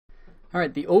All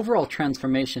right, the overall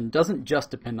transformation doesn't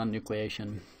just depend on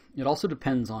nucleation. It also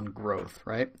depends on growth,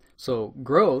 right? So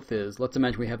growth is, let's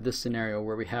imagine we have this scenario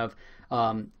where we have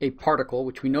a particle,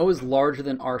 which we know is larger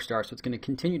than r star, so it's going to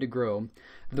continue to grow.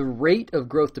 The rate of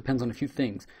growth depends on a few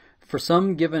things. For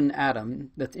some given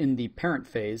atom that's in the parent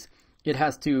phase, it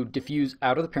has to diffuse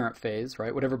out of the parent phase,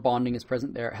 right? Whatever bonding is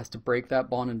present there, it has to break that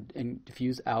bond and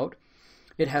diffuse out.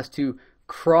 It has to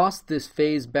cross this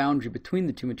phase boundary between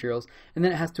the two materials, and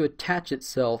then it has to attach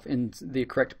itself in the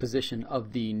correct position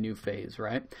of the new phase,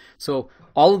 right? So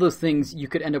all of those things, you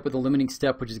could end up with a limiting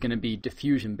step, which is going to be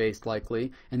diffusion based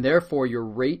likely, and therefore your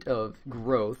rate of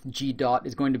growth, G dot,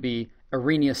 is going to be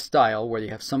Arrhenius style, where you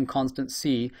have some constant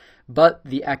C, but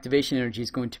the activation energy is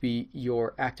going to be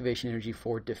your activation energy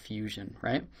for diffusion,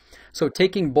 right? So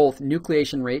taking both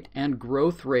nucleation rate and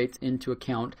growth rates into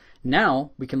account,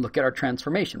 now we can look at our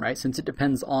transformation, right? Since it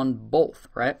depends on both,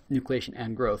 right? Nucleation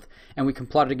and growth. And we can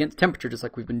plot it against temperature just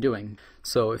like we've been doing.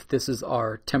 So if this is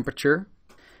our temperature,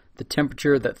 the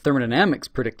temperature that thermodynamics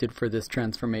predicted for this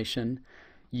transformation,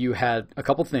 you had a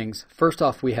couple things. First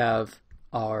off, we have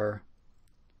our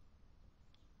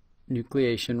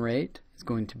nucleation rate is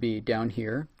going to be down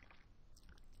here,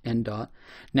 n dot.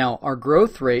 Now our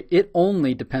growth rate, it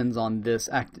only depends on this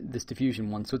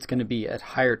diffusion one, so it's going to be at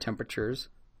higher temperatures.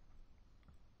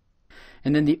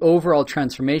 And then the overall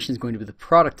transformation is going to be the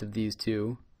product of these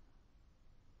two.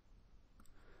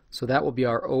 So that will be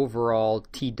our overall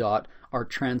T dot, our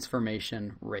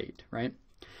transformation rate, right?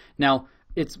 Now,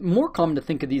 it's more common to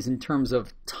think of these in terms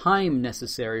of time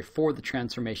necessary for the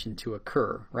transformation to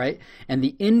occur, right? And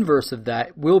the inverse of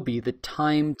that will be the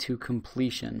time to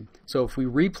completion. So if we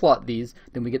replot these,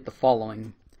 then we get the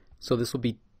following. So this will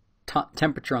be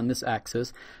temperature on this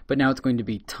axis, but now it's going to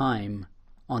be time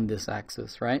on this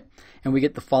axis, right? And we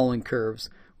get the following curves.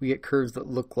 We get curves that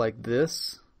look like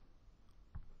this,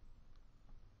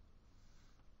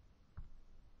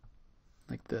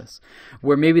 like this,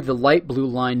 where maybe the light blue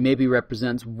line maybe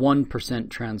represents 1%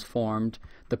 transformed,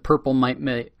 the purple might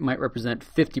represent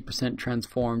 50%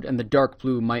 transformed, and the dark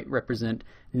blue might represent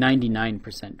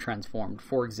 99% transformed,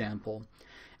 for example.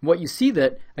 What you see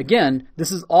that, again,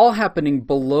 this is all happening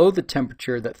below the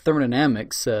temperature that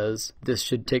thermodynamics says this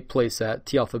should take place at,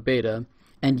 T alpha beta,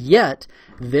 and yet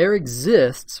there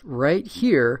exists right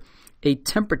here a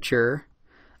temperature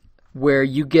where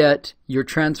you get your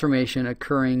transformation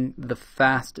occurring the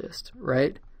fastest,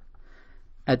 right?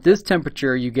 At this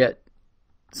temperature, you get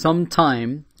some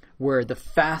time where the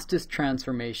fastest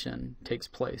transformation takes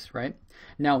place, right?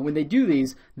 Now, when they do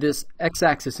these, this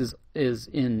x-axis is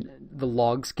in the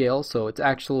log scale, so it's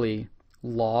actually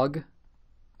log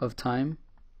of time,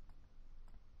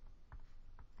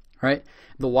 right?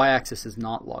 The y-axis is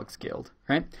not log scaled,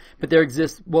 right? But there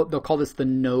exists, well, they'll call this the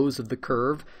nose of the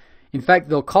curve. In fact,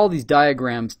 they'll call these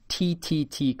diagrams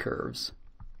TTT curves.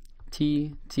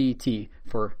 TTT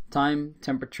for time,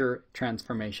 temperature,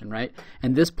 transformation, right?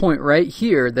 And this point right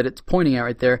here that it's pointing at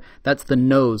right there, that's the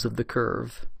nose of the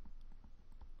curve.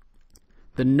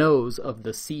 The nose of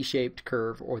the C-shaped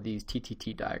curve or these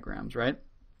TTT diagrams, right?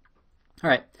 All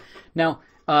right. Now,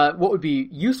 what would be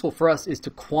useful for us is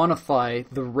to quantify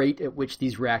the rate at which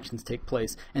these reactions take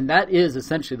place. And that is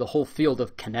essentially the whole field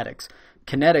of kinetics.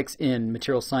 Kinetics in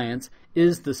material science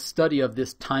is the study of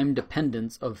this time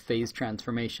dependence of phase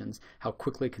transformations. How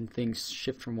quickly can things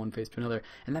shift from one phase to another?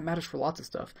 And that matters for lots of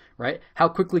stuff, right? How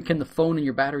quickly can the phone in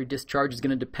your battery discharge is going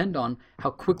to depend on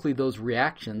how quickly those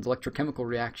reactions, electrochemical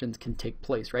reactions, can take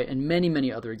place, right? And many,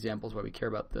 many other examples why we care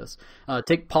about this.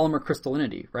 Take polymer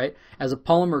crystallinity, right? As a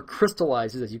polymer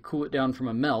crystallizes, as you cool it down from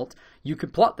a melt, you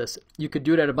could plot this. You could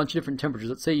do it at a bunch of different temperatures.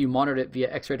 Let's say you monitored it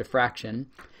via X-ray diffraction,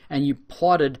 and you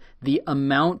plotted the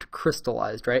amount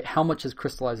crystallized, right? How much is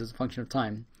crystallized as a function of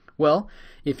time? Well,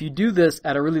 if you do this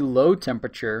at a really low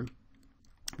temperature,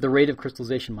 the rate of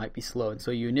crystallization might be slow. And so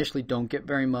you initially don't get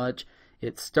very much.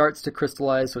 It starts to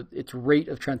crystallize, so its rate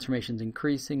of transformation is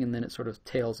increasing, and then it sort of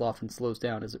tails off and slows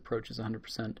down as it approaches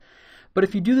 100%. But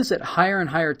if you do this at higher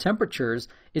and higher temperatures,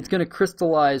 it's going to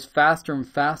crystallize faster and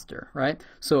faster, right?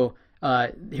 So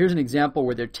here's an example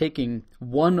where they're taking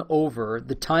 1 over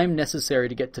the time necessary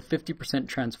to get to 50%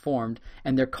 transformed,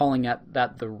 and they're calling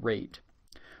that the rate.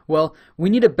 Well, we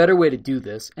need a better way to do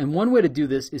this, and one way to do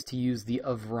this is to use the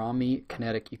Avrami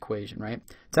kinetic equation, right?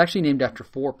 It's actually named after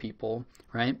 4 people,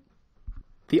 right?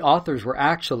 The authors were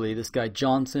actually this guy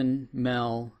Johnson,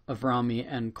 Mel, Avrami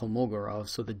and Kolmogorov,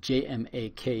 so the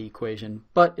JMAK equation,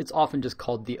 but it's often just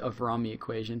called the Avrami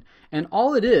equation. And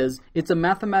all it is, it's a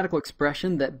mathematical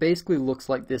expression that basically looks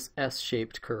like this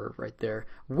S-shaped curve right there,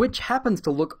 which happens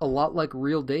to look a lot like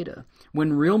real data.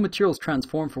 When real materials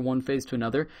transform from one phase to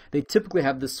another, they typically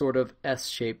have this sort of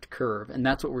S-shaped curve, and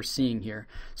that's what we're seeing here.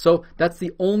 So that's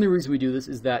the only reason we do this,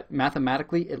 is that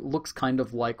mathematically it looks kind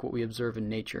of like what we observe in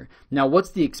nature. Now,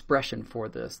 what's the expression for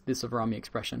this Avrami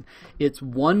expression? It's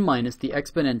 1 minus the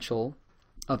exponential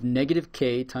of negative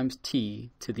k times t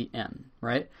to the n,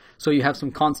 right? So you have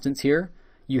some constants here.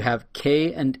 You have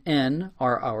k and n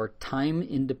are our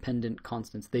time-independent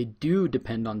constants. They do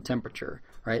depend on temperature,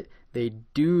 right? They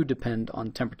do depend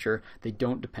on temperature. They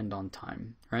don't depend on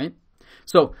time, right?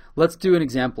 So let's do an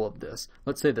example of this.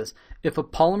 Let's say this. If a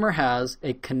polymer has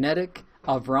a kinetic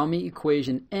Avrami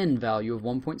equation n value of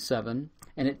 1.7,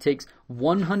 and it takes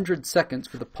 100 seconds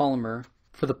for the polymer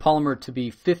to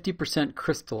be 50%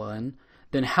 crystalline,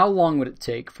 then how long would it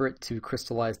take for it to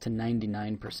crystallize to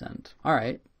 99%? All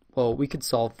right, well, we could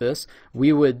solve this.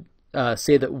 We would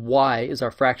say that y is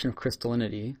our fraction of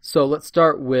crystallinity. So let's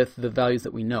start with the values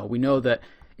that we know. We know that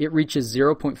it reaches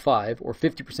 0.5, or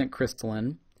 50%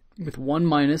 crystalline, with 1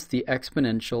 minus the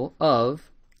exponential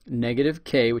of negative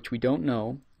k, which we don't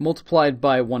know, multiplied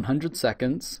by 100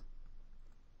 seconds,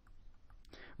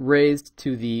 raised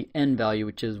to the n value,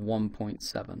 which is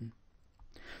 1.7.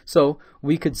 So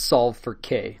we could solve for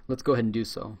k. Let's go ahead and do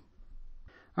so.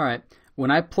 All right,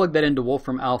 when I plug that into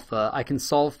Wolfram alpha, I can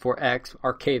solve for x,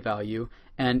 our k value,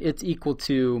 and it's equal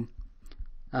to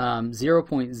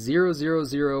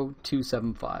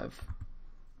 0.000275.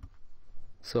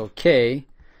 So k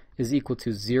is equal to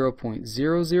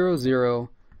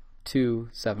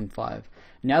 0.000275.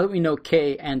 Now that we know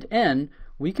k and n,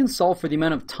 we can solve for the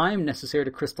amount of time necessary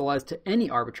to crystallize to any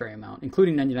arbitrary amount,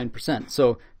 including 99%.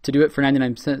 So to do it for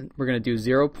 99%, we're going to do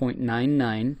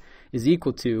 0.99 is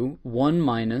equal to 1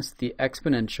 minus the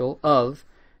exponential of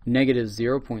negative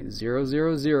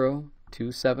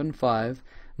 0.000275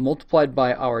 multiplied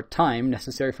by our time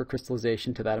necessary for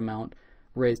crystallization to that amount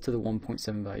raised to the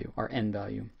 1.7 value, our n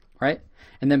value, right?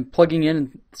 And then plugging in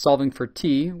and solving for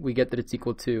t, we get that it's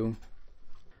equal to,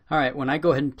 all right, when I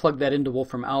go ahead and plug that into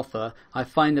Wolfram alpha, I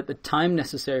find that the time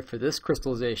necessary for this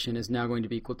crystallization is now going to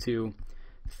be equal to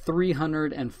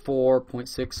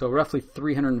 304.6, so roughly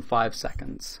 305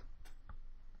 seconds.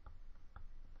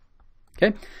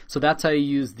 Okay, so that's how you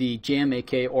use the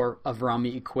JMAK or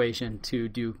Avrami equation to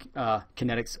do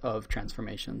kinetics of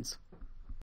transformations.